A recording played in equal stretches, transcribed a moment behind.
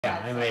Yeah,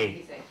 I'm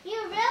 8. You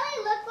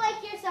really look like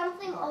you're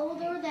something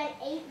older than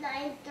 8,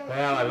 9, 13.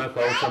 Well, I look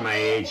old for my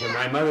age, and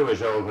my mother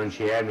was old when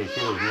she had me. She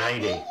was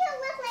 90.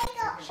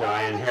 So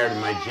I inherited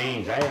my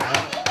genes. I think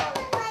you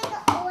look like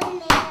an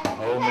old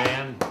man. Old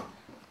man?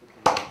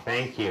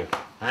 Thank you.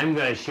 I'm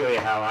going to show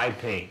you how I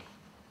paint.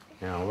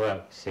 Now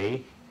look,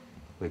 see?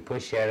 We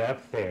push that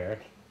up there,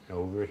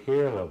 over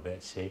here a little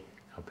bit, see?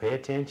 Now pay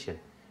attention,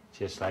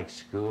 just like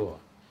school.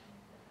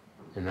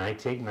 And I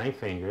take my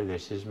finger,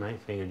 this is my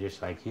finger,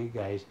 just like you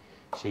guys.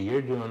 See,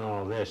 you're doing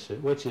all this,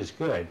 which is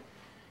good.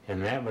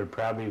 And that would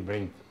probably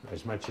bring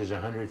as much as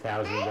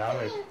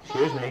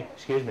 $100,000.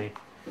 Excuse me.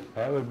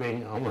 That would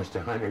bring almost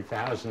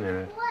 $100,000 in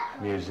a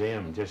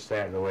museum, just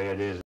that, the way it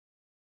is.